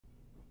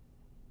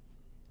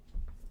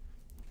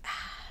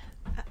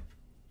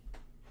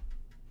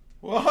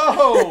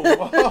Whoa!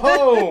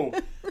 Whoa!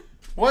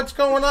 What's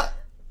going on?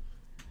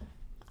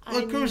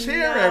 Look who's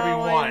here,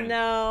 everyone. I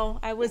know.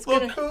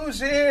 Look who's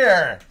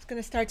here. I was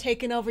gonna start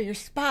taking over your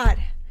spot.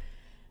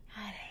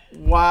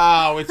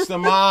 Wow, it's the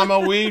Mama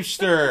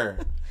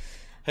Weevster.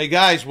 Hey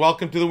guys,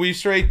 welcome to the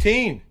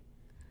Weevster18.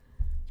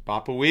 It's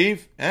Papa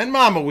Weave and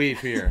Mama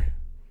Weave here.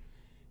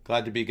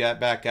 Glad to be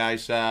back,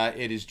 guys.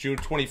 It is June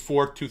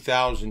 24th,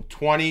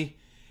 2020,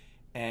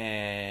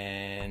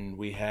 and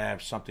we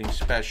have something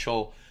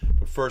special.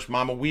 But first,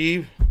 Mama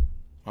Weave's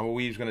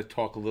going to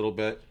talk a little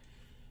bit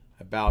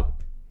about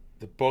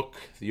the book,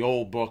 the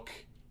old book,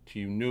 to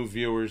you new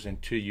viewers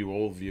and to you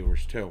old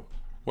viewers too.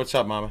 What's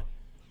up, Mama?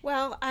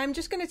 Well, I'm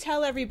just going to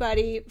tell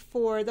everybody,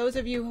 for those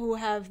of you who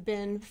have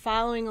been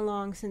following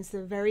along since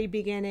the very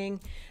beginning,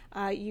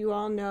 you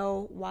all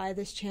know why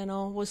this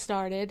channel was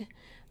started.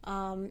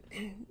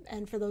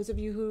 And for those of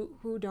you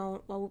who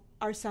don't, well,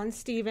 our son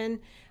Steven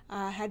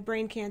had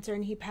brain cancer,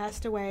 and he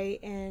passed away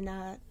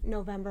in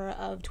November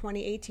of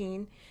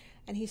 2018.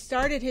 And he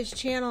started his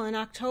channel in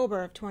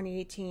October of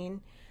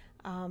 2018,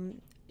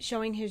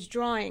 showing his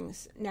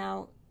drawings.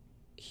 Now,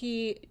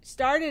 he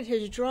started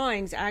his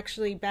drawings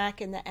actually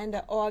back in the end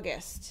of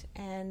August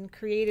and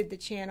created the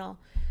channel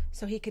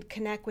so he could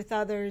connect with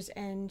others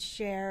and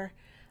share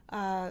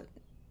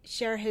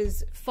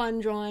his fun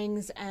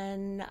drawings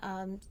and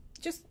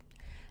just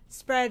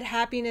spread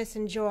happiness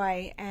and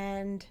joy.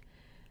 And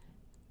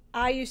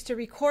I used to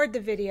record the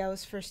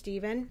videos for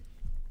Steven,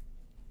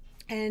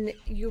 and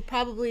you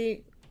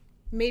probably,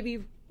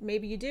 maybe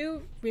you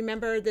do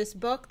remember this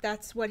book.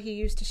 That's what he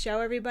used to show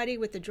everybody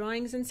with the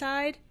drawings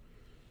inside.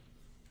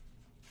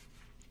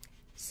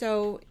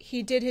 So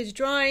he did his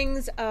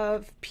drawings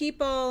of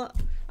people,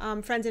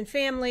 friends and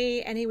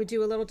family, and he would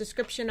do a little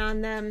description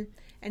on them,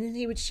 and then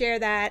he would share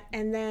that.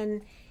 And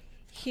then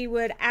he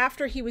would,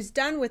 after he was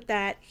done with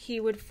that, he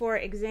would, for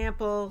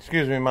example...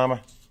 Excuse me,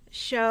 Mama.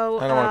 Show...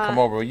 I don't want to come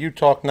over. You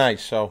talk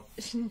nice, so...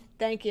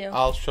 Thank you.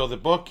 I'll show the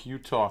book. You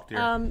talk,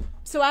 dear.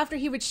 So after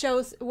he would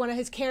show one of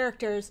his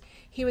characters,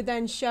 he would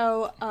then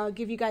show,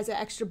 give you guys an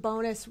extra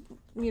bonus,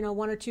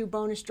 one or two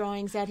bonus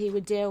drawings that he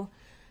would do.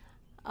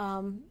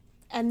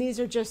 And these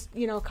are just,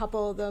 a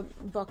couple of the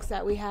books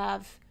that we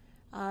have.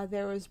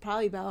 There was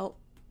probably about,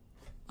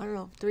 I don't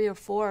know, 3 or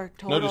 4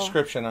 total. No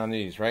description on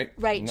these, right?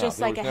 Right, no, just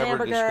like a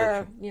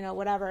hamburger, or,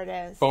 whatever it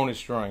is. Bonus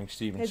drawings,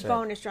 Steven said. His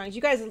bonus drawings.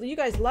 You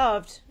guys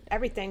loved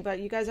everything, but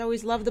you guys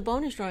always loved the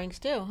bonus drawings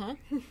too, huh?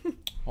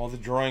 All the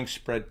drawings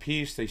spread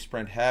peace. They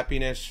spread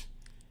happiness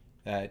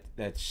that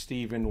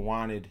Steven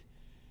wanted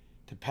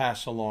to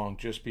pass along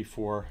just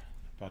before,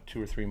 about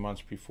 2 or 3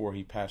 months before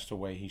he passed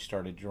away. He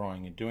started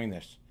drawing and doing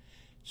this.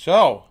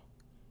 So,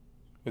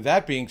 with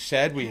that being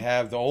said, we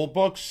have the old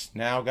books.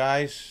 Now,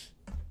 guys,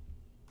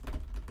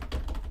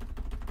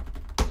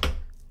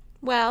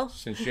 well,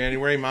 since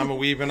January, Mama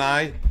Weave and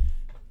I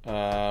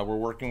were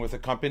working with a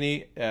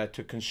company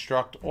to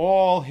construct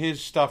all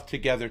his stuff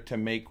together to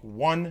make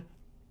one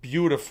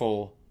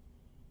beautiful,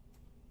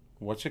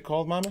 what's it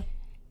called, Mama?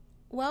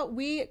 Well,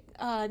 we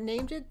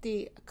named it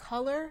the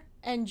Color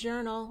and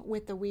Journal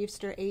with the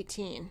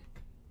Weevster18.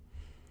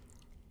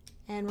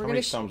 And we're How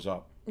many thumbs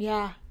up?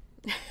 Yeah.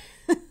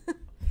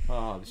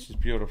 Oh, this is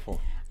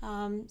beautiful.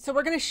 So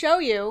we're going to show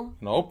you.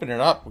 I'm going to open it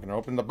up. We're going to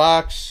open the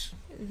box.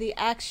 The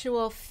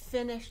actual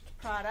finished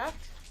product.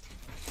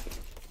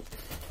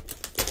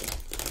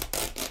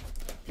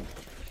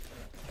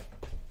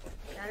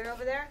 Got it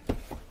over there?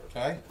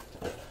 Okay.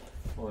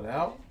 Pull it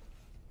out.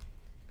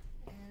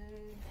 And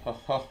ho,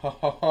 ho, ho,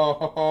 ho,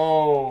 ho,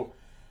 ho.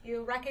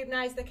 You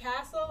recognize the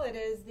castle. It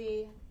is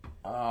the...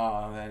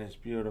 Oh, that is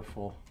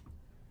beautiful.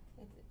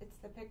 It's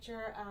the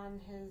picture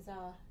on his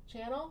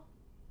channel,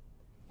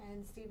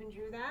 and Steven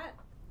drew that.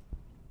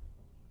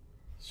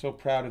 So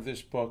proud of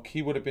this book.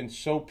 He would have been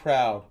so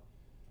proud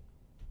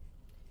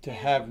to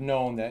have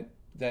known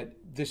that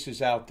this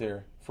is out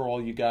there for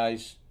all you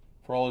guys,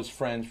 for all his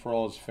friends, for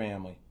all his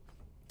family.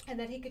 And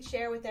that he could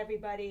share with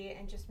everybody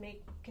and just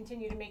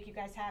continue to make you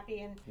guys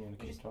happy. And you want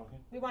to keep talking?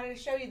 We wanted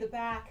to show you the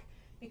back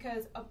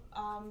because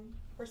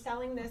we're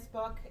selling this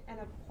book, and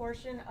a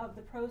portion of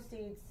the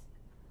proceeds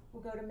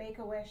will go to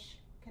Make-A-Wish,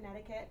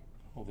 Connecticut.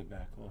 Hold it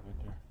back a little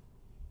bit there.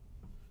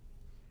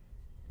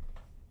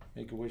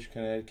 Make-A-Wish,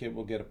 Connecticut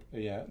will get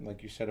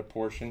like you said, a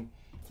portion.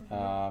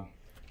 Mm-hmm.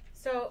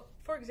 So,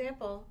 for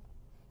example,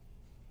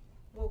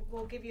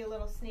 we'll give you a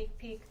little sneak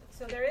peek.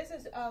 So there is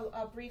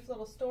a brief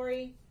little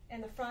story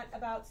in the front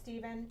about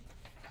Steven,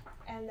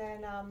 and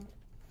then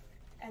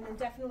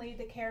definitely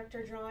the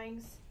character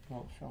drawings.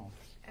 Oh, sure.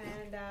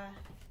 And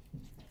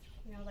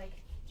like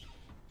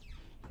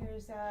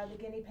here's the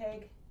guinea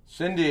pig.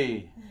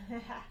 Cindy.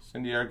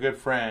 Cindy, our good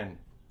friend.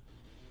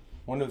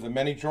 One of the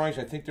many drawings,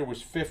 I think there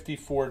was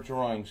 54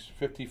 drawings,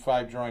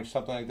 55 drawings,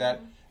 something like that,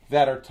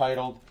 that are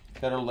titled,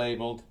 that are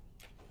labeled.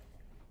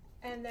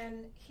 And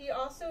then he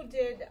also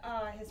did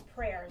his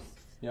prayers.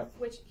 Yep.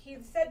 Which he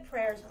said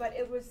prayers, but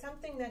it was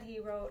something that he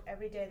wrote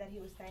every day that he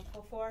was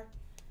thankful for.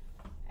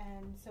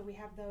 And so we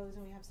have those,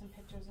 and we have some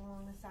pictures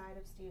along the side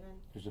of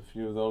Steven. There's a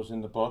few of those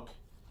in the book.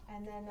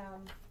 And then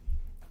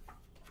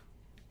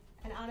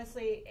And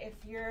honestly, if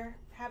you're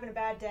having a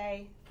bad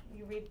day,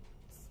 you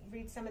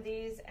read some of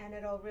these, and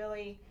it'll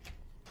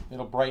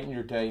brighten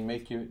your day,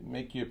 make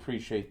you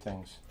appreciate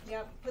things.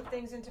 Yep, put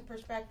things into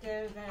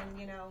perspective, and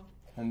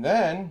And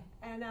then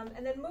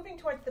moving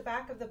towards the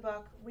back of the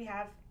book, we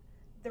have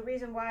the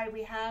reason why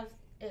we have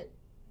it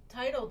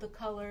titled The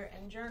Color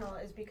and Journal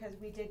is because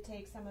we did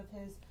take some of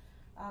his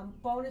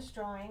bonus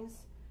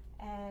drawings,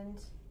 and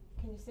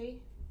can you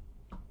see?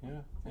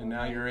 Yeah, and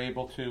now you're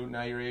able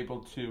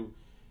to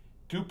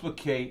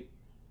duplicate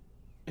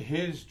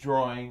his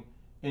drawing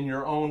in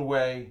your own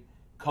way,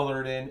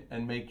 color it in,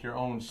 and make your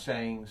own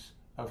sayings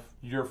of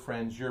your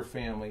friends, your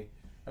family,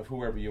 of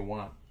whoever you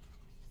want,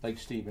 like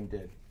Steven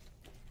did.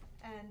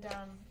 And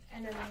then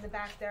in the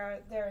back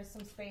there is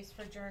some space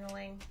for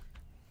journaling.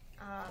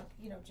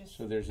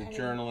 So there's a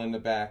journal in the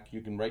back. You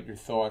can write your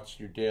thoughts,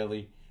 your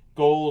daily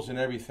goals, and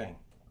everything.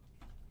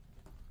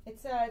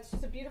 It's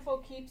just a beautiful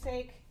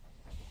keepsake.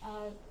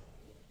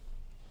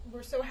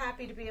 We're so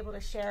happy to be able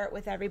to share it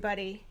with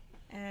everybody.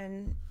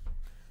 And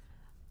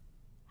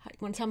you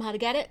want to tell them how to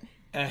get it?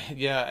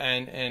 Yeah,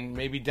 and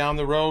maybe down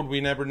the road,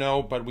 we never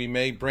know, but we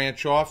may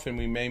branch off and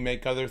we may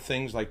make other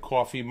things like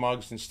coffee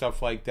mugs and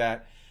stuff like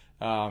that.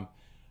 All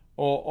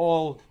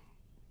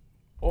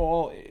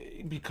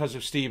because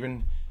of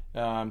Steven,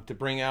 to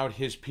bring out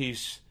his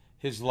peace,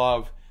 his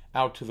love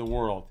out to the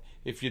world.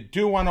 If you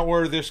do want to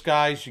order this,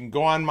 guys, you can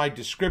go on my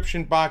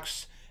description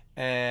box,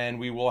 and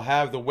we will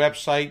have the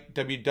website,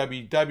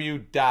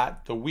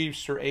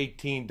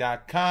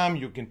 www.theweevster18.com.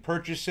 You can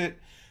purchase it.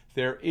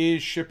 There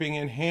is shipping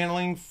and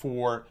handling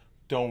for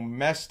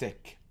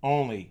domestic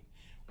only.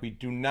 We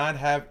do not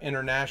have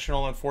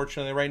international,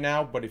 unfortunately, right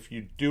now, but if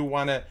you do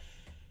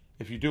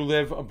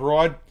live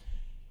abroad,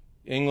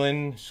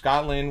 England,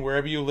 Scotland,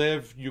 wherever you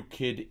live, you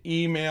could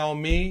email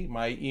me.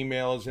 My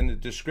email is in the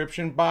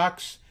description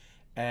box,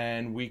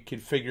 and we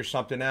could figure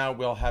something out.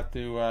 We'll have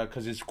to,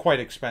 because it's quite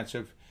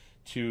expensive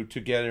to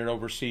get it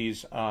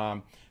overseas,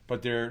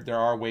 but there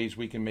are ways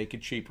we can make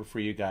it cheaper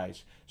for you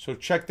guys. So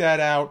check that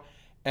out.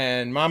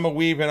 And Mama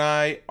Weave and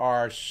I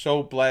are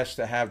so blessed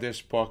to have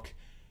this book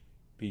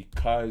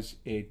because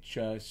it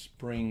just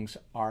brings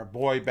our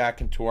boy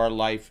back into our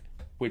life,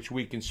 which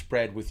we can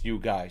spread with you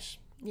guys.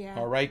 Yeah.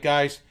 All right,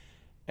 guys?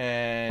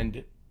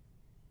 And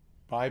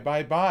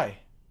bye.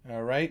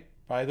 All right?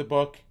 Buy the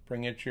book.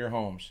 Bring it to your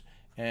homes.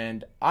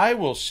 And I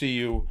will see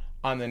you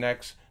on the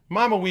next.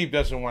 Mama Weave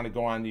doesn't want to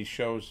go on these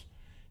shows.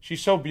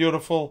 She's so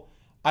beautiful.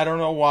 I don't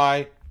know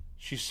why.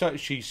 She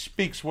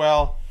speaks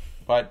well,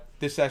 but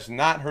that's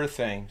not her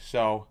thing.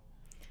 So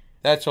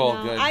that's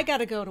all good. I got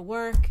to go to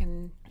work,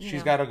 and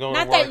she's got to go to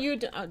work. Not that you.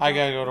 I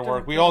got to go to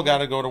work. We all got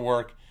to go to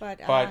work.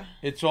 But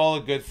it's all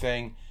a good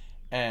thing.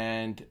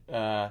 And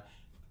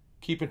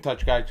keep in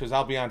touch, guys, because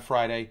I'll be on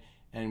Friday,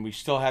 and we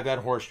still have that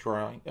horse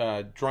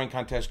drawing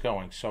contest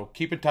going. So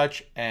keep in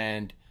touch,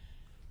 and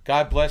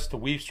God bless the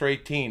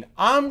Weevster18.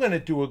 I'm going to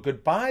do a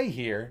goodbye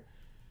here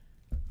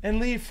and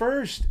leave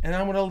first, and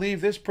I'm going to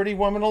leave this pretty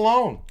woman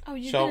alone. Oh,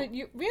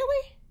 you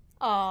really?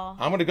 Oh,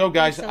 I'm going to go,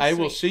 guys. So I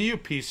will see you.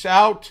 Peace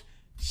out.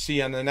 See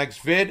you on the next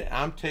vid.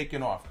 I'm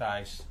taking off,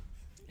 guys.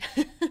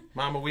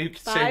 Mama Weave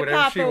can say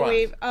whatever she wants.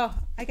 Weave. Oh,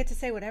 I get to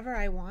say whatever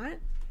I want?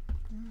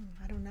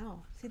 I don't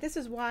know. See, this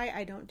is why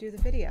I don't do the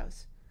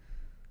videos.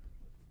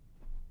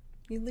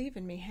 You're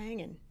leaving me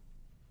hanging.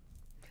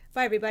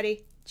 Bye,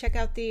 everybody. Check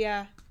out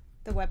the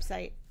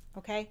website,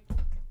 okay?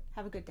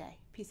 Have a good day.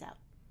 Peace out.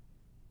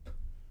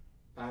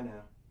 Bye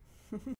now.